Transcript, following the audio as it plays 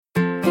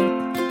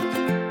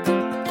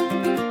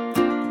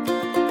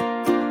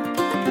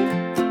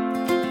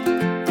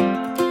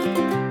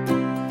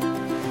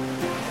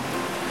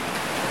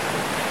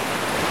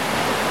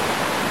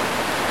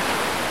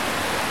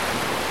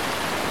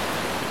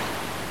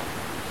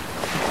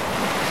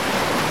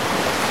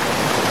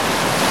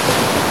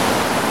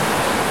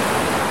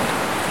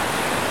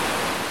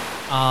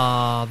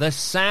the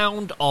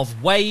sound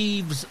of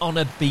waves on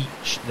a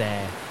beach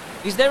there.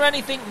 Is there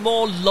anything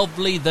more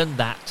lovely than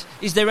that?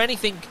 Is there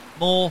anything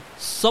more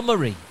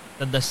summery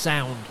than the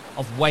sound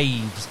of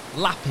waves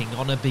lapping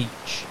on a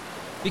beach?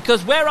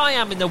 Because where I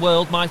am in the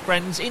world, my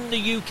friends, in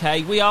the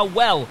UK, we are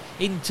well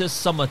into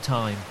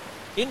summertime.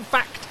 In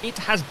fact, it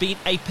has been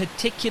a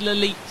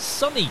particularly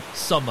sunny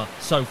summer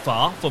so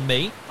far for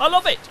me. I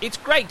love it. It's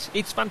great.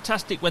 It's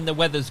fantastic when the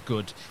weather's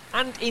good.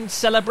 And in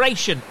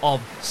celebration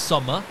of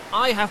summer,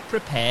 I have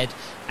prepared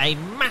a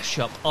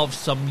mashup of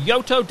some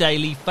Yoto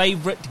Daily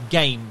favourite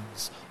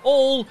games,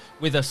 all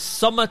with a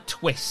summer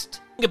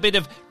twist. A bit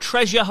of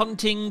treasure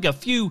hunting, a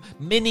few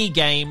mini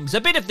games,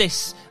 a bit of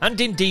this, and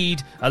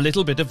indeed a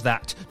little bit of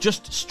that.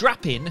 Just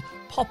strap in,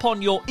 pop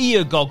on your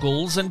ear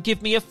goggles and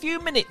give me a few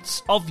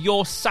minutes of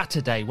your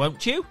Saturday,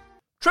 won't you?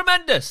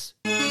 Tremendous!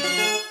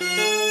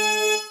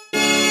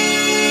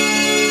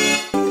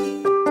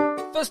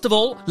 First of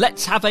all,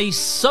 let's have a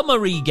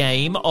summary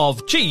game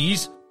of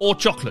cheese or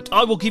chocolate.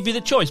 I will give you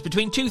the choice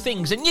between two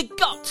things, and you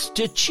got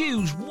to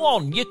choose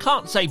one. You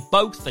can't say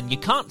both, and you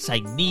can't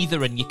say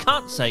neither, and you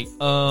can't say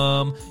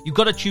You've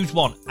got to choose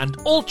one, and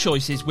all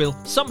choices will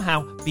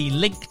somehow be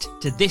linked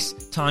to this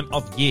time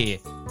of year,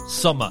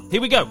 summer.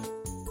 Here we go.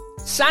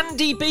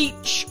 Sandy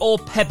beach or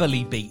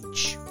pebbly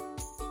beach?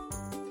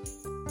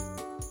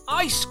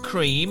 Ice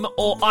cream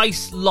or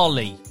ice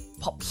lolly?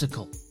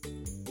 Popsicle.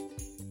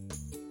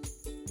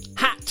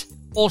 Hat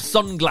or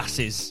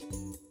sunglasses?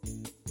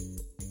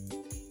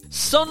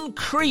 Sun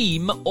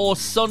cream or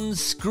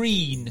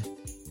sunscreen?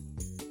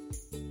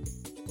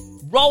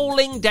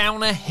 Rolling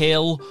down a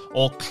hill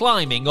or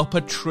climbing up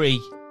a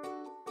tree?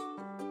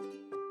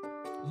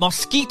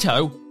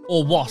 Mosquito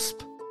or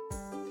wasp?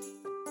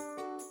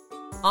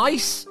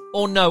 Ice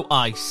or no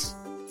ice?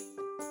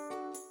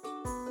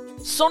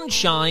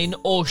 Sunshine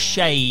or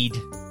shade?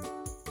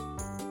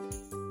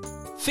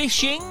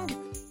 Fishing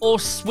or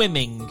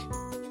swimming?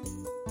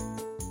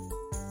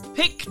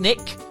 Picnic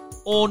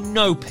or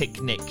no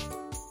picnic?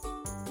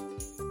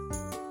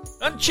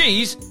 And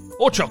cheese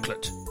or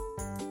chocolate?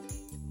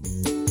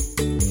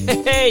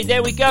 Hey,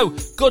 there we go.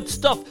 Good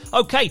stuff.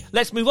 Okay,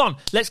 let's move on.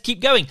 Let's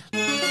keep going.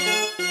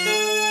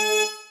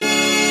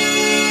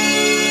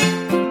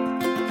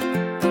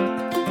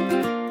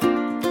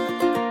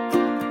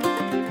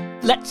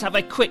 Let's have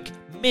a quick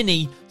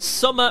mini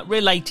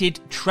summer-related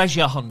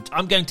treasure hunt.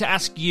 I'm going to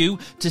ask you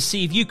to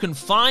see if you can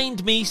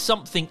find me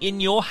something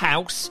in your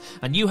house,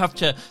 and you have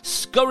to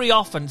scurry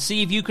off and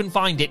see if you can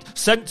find it.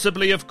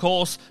 Sensibly, of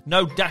course.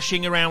 No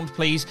dashing around,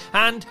 please.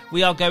 And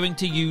we are going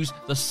to use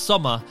the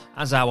summer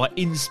as our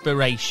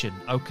inspiration.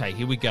 Okay,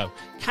 here we go.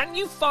 Can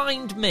you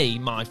find me,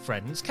 my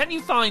friends, can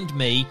you find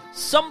me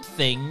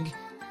something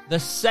the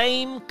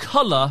same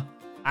colour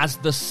as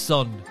the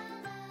sun?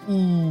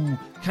 Ooh,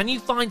 can you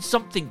find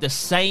something the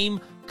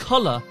same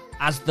colour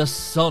as the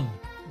sun?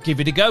 Give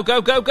it a go,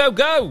 go, go, go,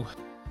 go!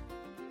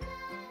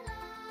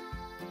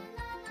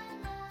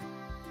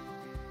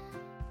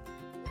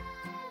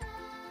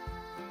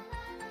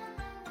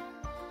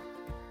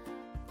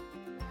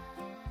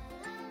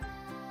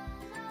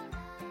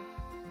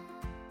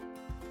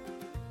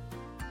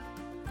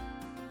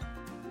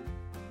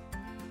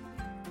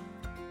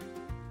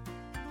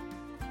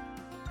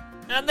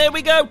 And there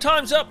we go,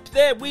 time's up,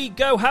 there we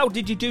go. How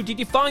did you do? Did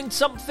you find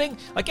something?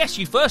 I guess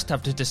you first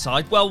have to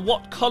decide, well,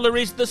 what colour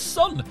is the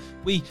sun?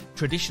 We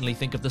traditionally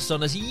think of the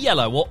sun as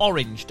yellow or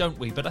orange, don't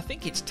we? But I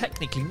think it's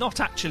technically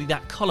not actually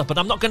that colour, but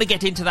I'm not going to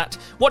get into that.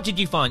 What did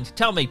you find?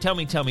 Tell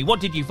me,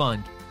 what did you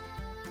find?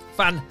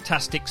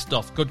 Fantastic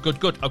stuff, good, good,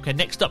 good. Okay,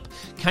 next up,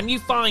 can you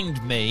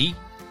find me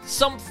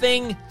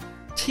something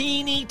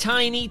teeny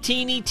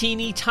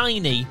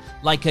tiny,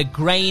 like a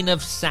grain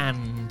of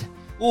sand?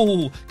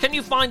 Ooh, can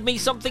you find me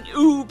something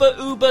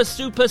uber,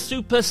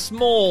 super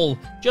small,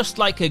 just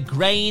like a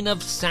grain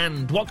of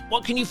sand?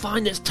 What can you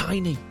find that's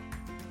tiny?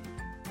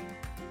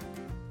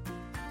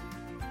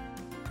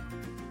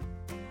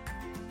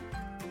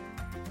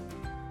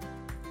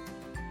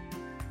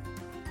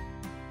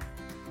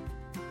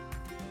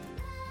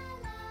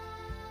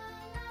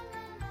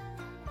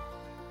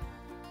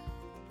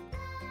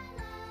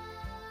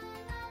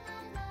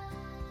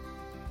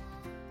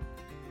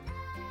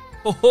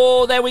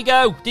 Oh, there we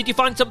go. Did you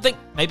find something?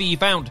 Maybe you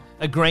found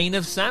a grain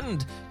of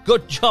sand.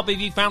 Good job if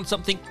you found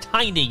something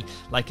tiny,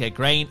 like a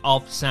grain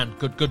of sand.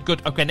 Good, good,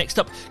 good. Okay, next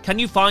up, can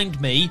you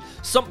find me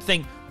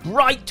something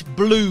bright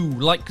blue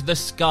like the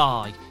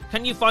sky?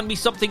 Can you find me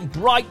something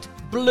bright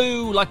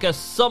blue like a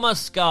summer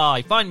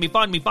sky? Find me.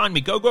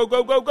 Go, go,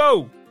 go, go,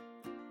 go.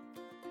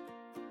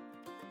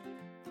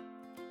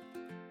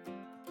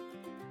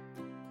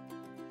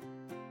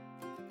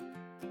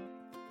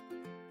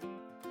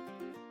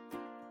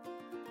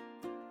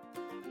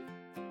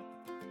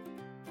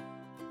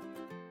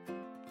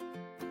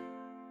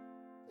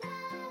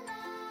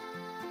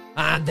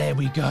 And there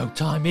we go.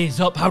 Time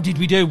is up. How did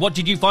we do? What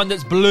did you find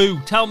that's blue?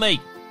 Tell me.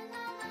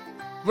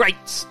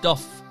 Great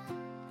stuff.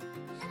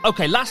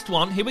 Okay, last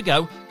one. Here we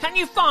go. Can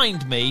you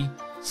find me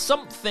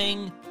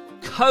something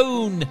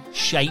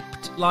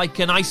cone-shaped like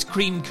an ice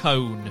cream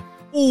cone?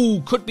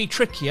 Ooh, could be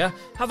trickier.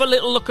 Have a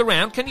little look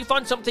around. Can you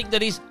find something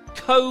that is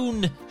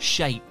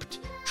cone-shaped?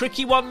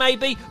 Tricky one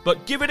maybe,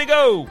 but give it a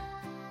go.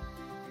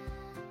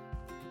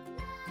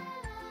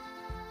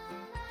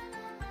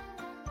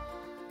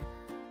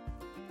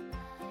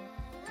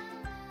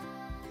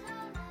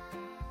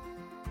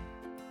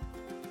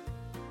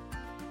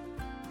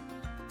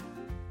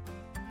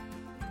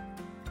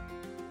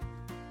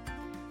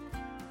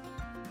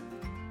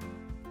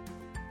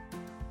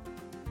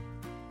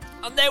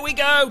 And there we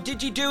go.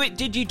 Did you do it?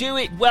 Did you do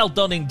it? Well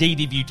done indeed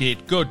if you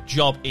did. Good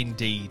job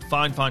indeed.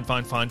 Fine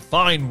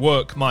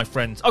work, my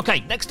friends.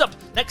 Okay, next up,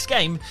 next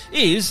game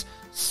is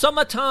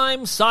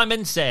Summertime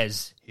Simon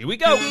Says. Here we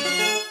go.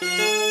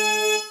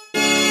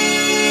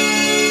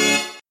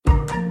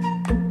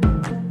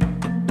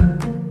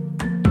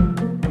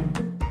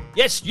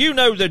 Yes, you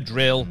know the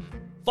drill.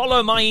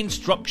 Follow my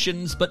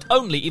instructions, but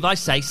only if I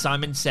say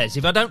Simon Says.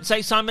 If I don't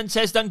say Simon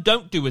Says, then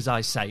don't do as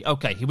I say.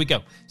 Okay, here we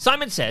go.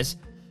 Simon says,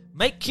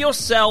 make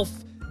yourself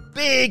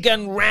big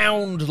and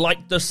round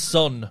like the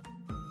sun.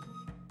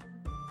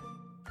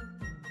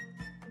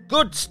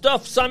 Good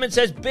stuff. Simon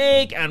says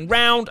big and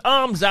round,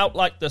 arms out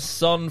like the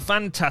sun.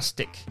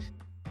 Fantastic.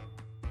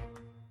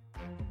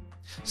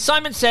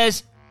 Simon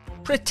says,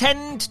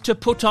 pretend to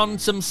put on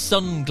some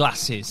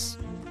sunglasses.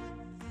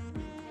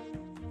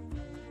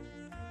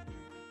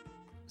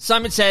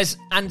 Simon says,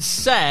 and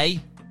say,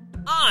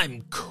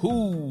 I'm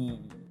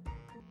cool.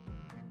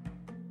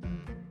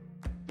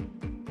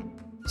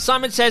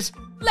 Simon says,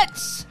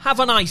 let's have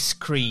an ice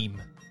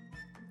cream.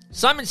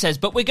 Simon says,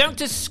 but we're going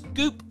to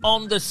scoop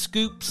on the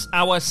scoops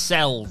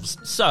ourselves.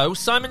 So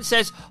Simon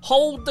says,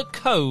 hold the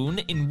cone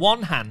in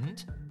one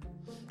hand.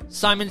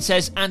 Simon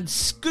says, and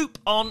scoop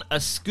on a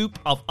scoop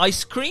of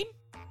ice cream.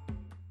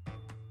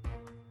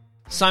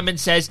 Simon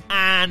says,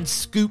 and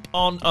scoop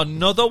on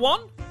another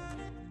one.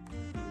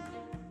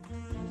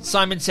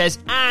 Simon says,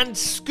 and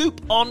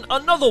scoop on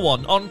another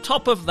one on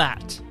top of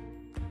that.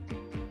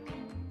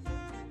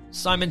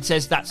 Simon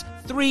says that's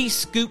 3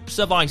 scoops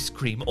of ice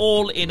cream,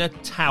 all in a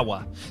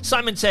tower.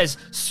 Simon says,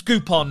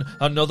 scoop on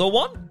another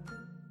one.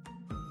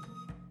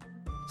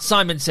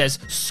 Simon says,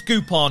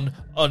 scoop on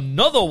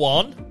another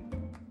one.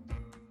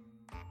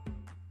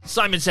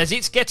 Simon says,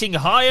 it's getting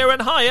higher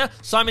and higher.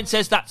 Simon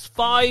says, that's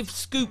 5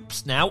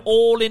 scoops now,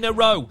 all in a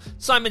row.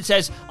 Simon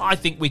says, I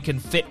think we can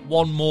fit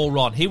one more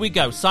on. Here we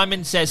go.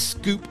 Simon says,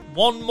 scoop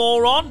one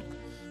more on.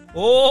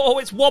 Oh,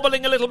 it's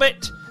wobbling a little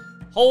bit.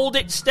 Hold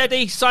it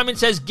steady. Simon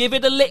says, give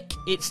it a lick.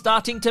 It's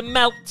starting to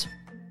melt.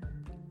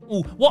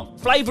 Ooh, what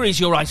flavour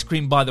is your ice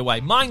cream, by the way?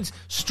 Mine's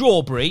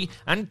strawberry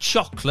and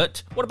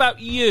chocolate. What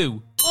about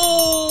you?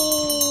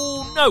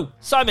 Oh, no.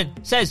 Simon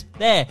says,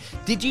 there.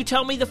 Did you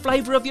tell me the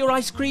flavour of your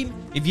ice cream?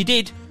 If you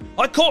did,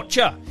 I caught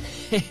you.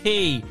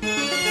 Hehe.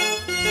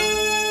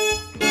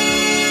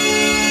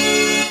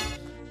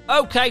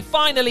 Okay,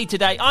 finally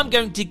today, I'm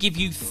going to give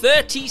you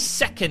 30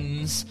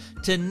 seconds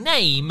to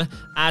name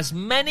as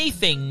many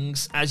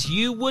things as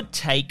you would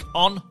take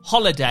on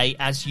holiday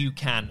as you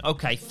can.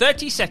 Okay,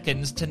 30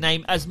 seconds to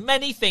name as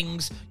many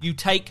things you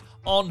take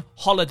on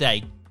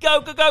holiday.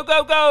 Go, go, go,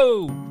 go,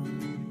 go!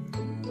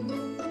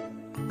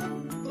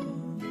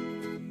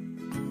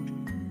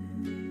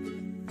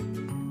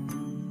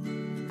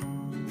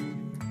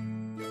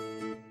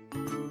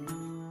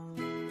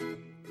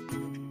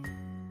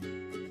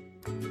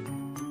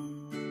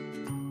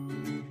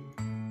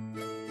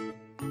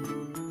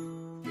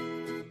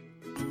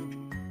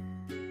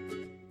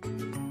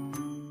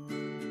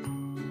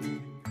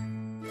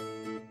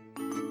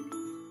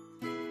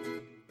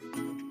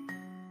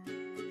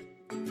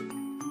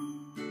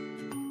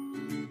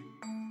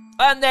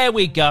 And there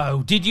we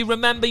go. Did you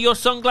remember your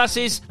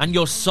sunglasses and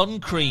your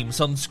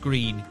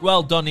sunscreen?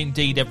 Well done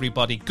indeed,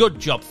 everybody. Good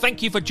job.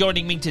 Thank you for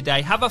joining me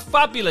today. Have a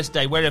fabulous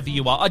day wherever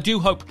you are. I do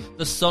hope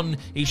the sun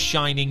is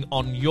shining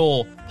on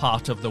your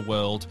part of the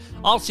world.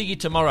 I'll see you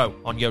tomorrow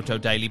on Yoto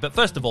Daily. But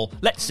first of all,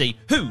 let's see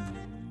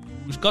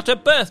who's got a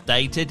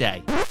birthday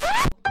today.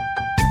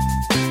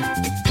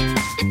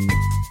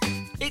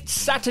 It's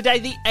Saturday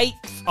the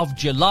 8th of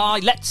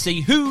July. Let's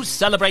see who's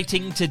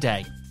celebrating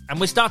today. And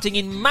we're starting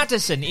in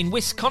Madison, in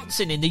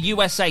Wisconsin, in the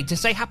USA, to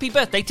say happy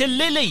birthday to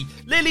Lily.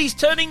 Lily's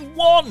turning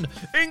 1.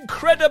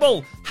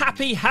 Incredible.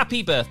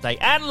 Happy birthday.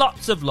 And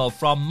lots of love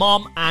from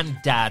Mom and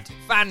Dad.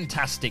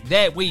 Fantastic.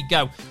 There we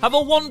go. Have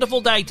a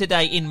wonderful day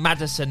today in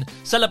Madison,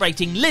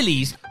 celebrating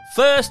Lily's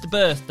first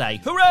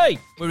birthday. Hooray!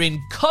 We're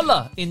in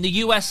colour in the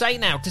USA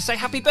now to say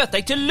happy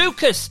birthday to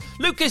Lucas.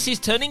 Lucas is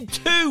turning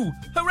 2.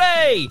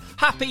 Hooray!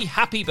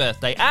 Happy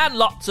birthday. And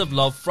lots of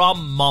love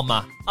from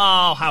Mama.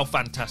 Oh, how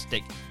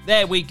fantastic.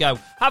 There we go.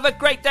 Have a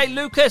great day,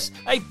 Lucas.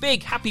 A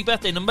big happy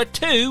birthday number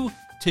 2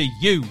 to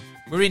you.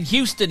 We're in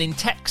Houston, in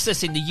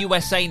Texas, in the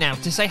USA now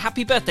to say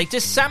happy birthday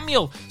to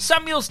Samuel.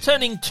 Samuel's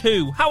turning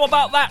 2. How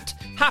about that?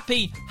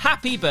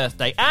 Happy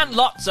birthday. And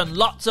lots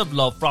of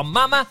love from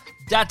Mama,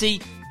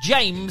 Daddy,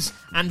 James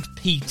and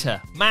Peter.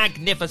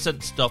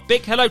 Magnificent stuff.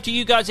 Big hello to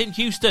you guys in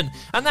Houston.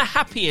 And the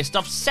happiest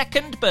of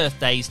second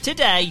birthdays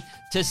today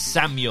to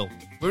Samuel.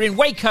 We're in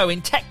Waco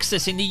in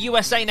Texas in the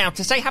USA now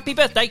to say happy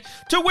birthday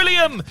to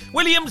William.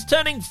 William's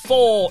turning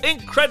 4.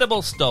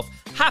 Incredible stuff.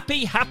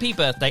 Happy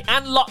birthday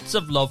and lots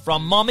of love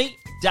from Mommy,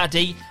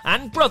 Daddy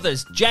and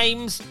brothers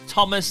James,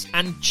 Thomas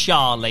and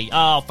Charlie.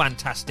 Oh,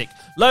 fantastic.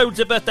 Loads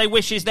of birthday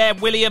wishes there,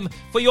 William,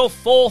 for your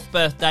 4th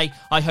birthday.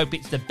 I hope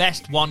it's the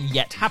best one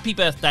yet. Happy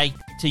birthday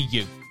to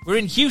you. We're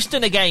in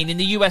Houston again in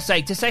the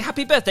USA to say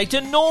happy birthday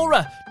to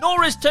Nora.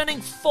 Nora's turning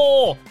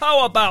 4.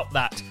 How about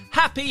that?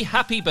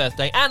 Happy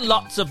birthday and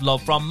lots of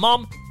love from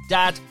Mom,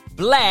 Dad,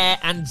 Blair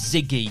and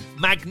Ziggy.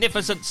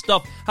 Magnificent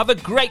stuff. Have a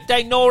great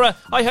day, Nora.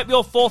 I hope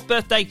your 4th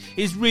birthday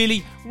is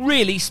really,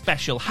 really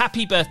special.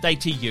 Happy birthday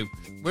to you.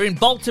 We're in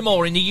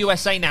Baltimore in the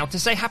USA now to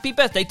say happy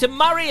birthday to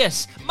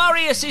Marius.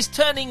 Marius is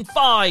turning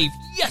 5.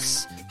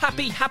 Yes!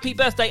 Happy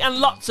birthday and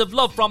lots of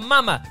love from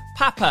Mama,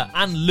 Papa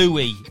and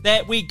Louie.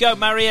 There we go,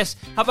 Marius.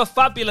 Have a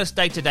fabulous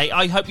day today.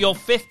 I hope your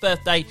 5th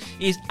birthday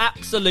is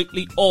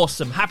absolutely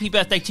awesome. Happy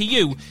birthday to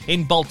you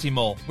in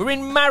Baltimore. We're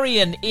in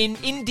Marion in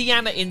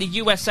Indiana in the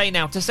USA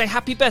now to say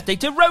happy birthday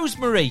to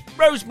Rosemary.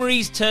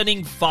 Rosemary's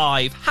turning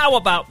 5. How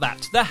about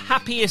that? The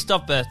happiest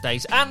of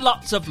birthdays and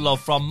lots of love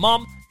from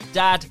Mom,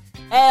 Dad,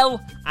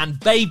 Elle and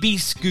baby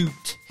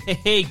Scoot.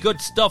 Hey,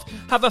 good stuff.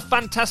 Have a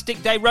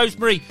fantastic day,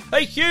 Rosemary. A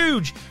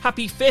huge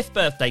happy 5th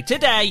birthday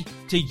today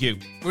to you.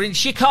 We're in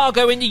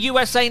Chicago in the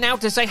USA now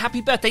to say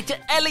happy birthday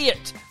to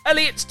Elliot.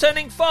 Elliot's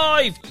turning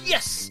 5.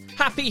 Yes!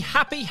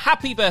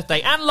 Happy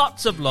birthday and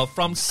lots of love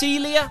from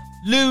Celia,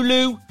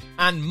 Lulu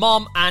and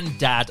Mom and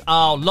Dad.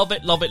 Oh, love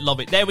it.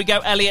 There we go,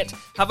 Elliot.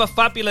 Have a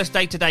fabulous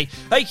day today.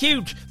 A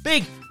huge,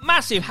 big,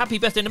 massive happy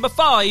birthday number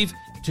 5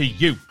 to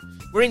you.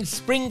 We're in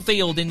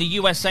Springfield in the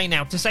USA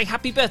now to say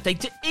happy birthday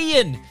to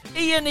Ian.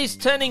 Ian is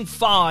turning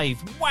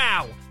 5.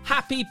 Wow!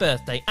 Happy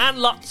birthday and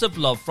lots of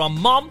love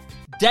from Mom,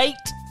 Date,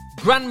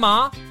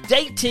 Grandma,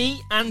 Datey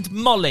and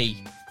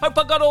Molly. Hope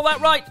I got all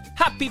that right.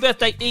 Happy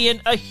birthday, Ian.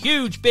 A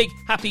huge, big,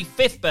 happy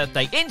 5th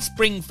birthday in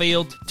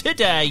Springfield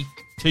today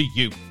to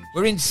you.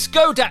 We're in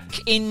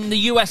Skodak in the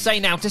USA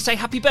now to say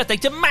happy birthday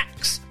to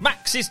Max.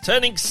 Max is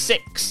turning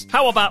 6.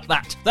 How about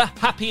that? The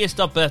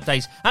happiest of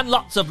birthdays and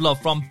lots of love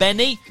from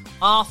Benny,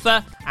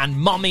 Arthur and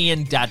Mommy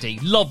and Daddy.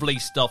 Lovely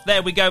stuff.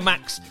 There we go,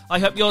 Max. I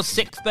hope your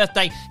 6th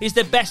birthday is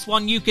the best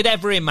one you could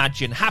ever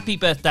imagine. Happy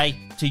birthday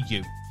to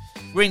you.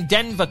 We're in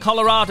Denver,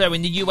 Colorado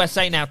in the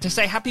USA now to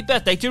say happy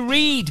birthday to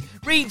Reed.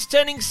 Reed's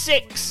turning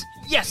 6.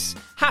 Yes,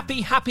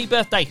 happy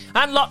birthday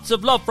and lots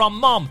of love from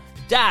Mom,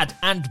 Dad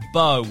and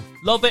Bo.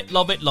 Love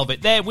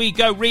it. There we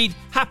go, Reed.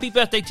 Happy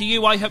birthday to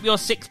you. I hope your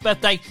 6th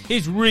birthday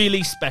is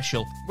really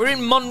special. We're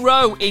in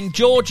Monroe in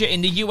Georgia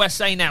in the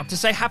USA now to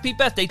say happy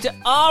birthday to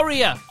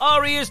Aria.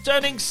 Aria's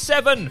turning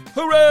 7.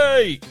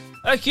 Hooray!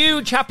 A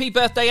huge happy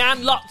birthday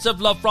and lots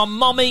of love from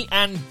Mommy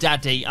and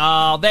Daddy.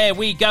 There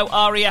we go,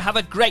 Aria. Have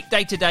a great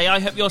day today. I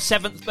hope your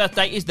 7th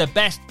birthday is the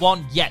best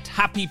one yet.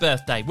 Happy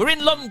birthday. We're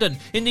in London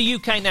in the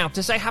UK now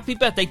to say happy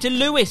birthday to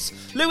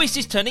Lewis. Lewis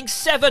is turning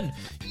 7.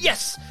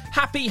 Yes!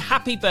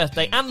 Happy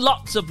birthday and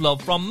lots of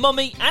love from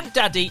Mummy and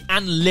Daddy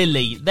and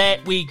Lily. There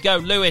we go,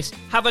 Lewis.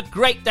 Have a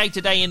great day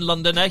today in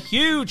London. A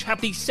huge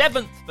happy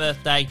 7th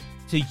birthday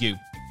to you.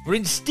 We're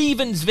in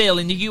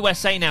Stevensville in the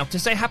USA now to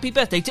say happy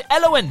birthday to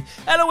Elowen.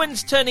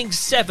 Elowen's turning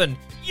 7.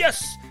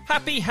 Yes!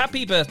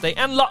 Happy birthday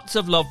and lots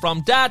of love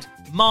from Dad,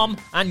 Mom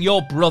and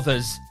your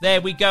brothers.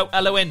 There we go,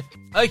 Elowen.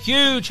 A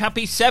huge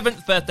happy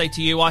 7th birthday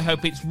to you. I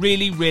hope it's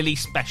really, really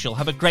special.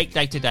 Have a great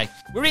day today.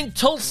 We're in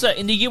Tulsa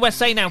in the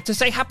USA now to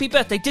say happy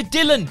birthday to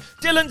Dylan.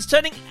 Dylan's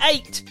turning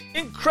 8.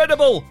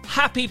 Incredible.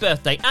 Happy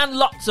birthday and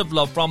lots of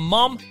love from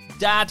Mom,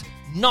 Dad,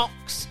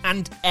 Knox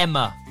and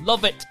Emma.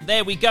 Love it.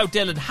 There we go,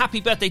 Dylan.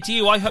 Happy birthday to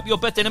you. I hope your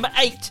birthday number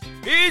 8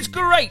 is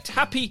great.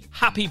 Happy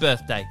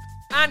birthday.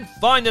 And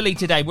finally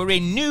today, we're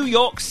in New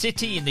York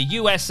City in the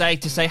USA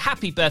to say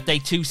happy birthday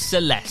to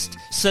Celeste.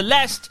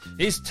 Celeste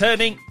is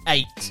turning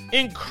 8.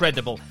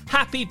 Incredible.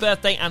 Happy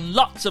birthday and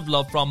lots of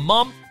love from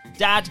Mom,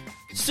 Dad,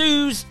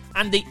 Suze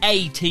and the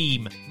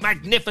A-Team.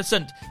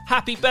 Magnificent.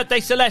 Happy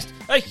birthday, Celeste.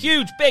 A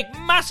huge, big,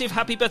 massive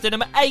happy birthday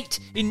number 8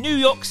 in New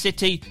York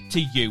City to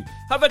you.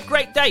 Have a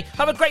great day.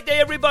 Have a great day,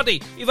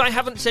 everybody. If I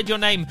haven't said your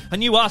name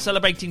and you are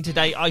celebrating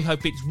today, I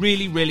hope it's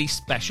really, really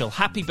special.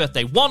 Happy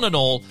birthday, one and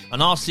all,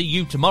 and I'll see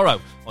you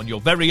tomorrow on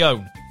your very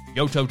own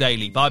Yoto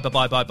Daily.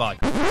 Bye.